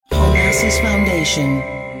Onassis Foundation.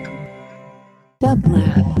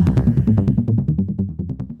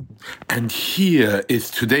 And here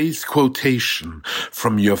is today's quotation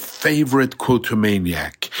from your favorite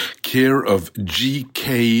quotomaniac, care of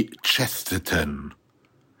G.K. Chesterton.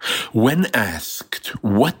 When asked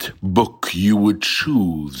what book you would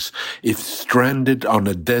choose if stranded on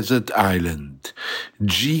a desert island,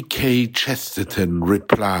 G.K. Chesterton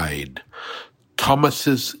replied,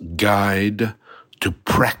 Thomas's Guide to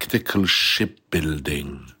Practical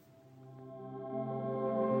Shipbuilding.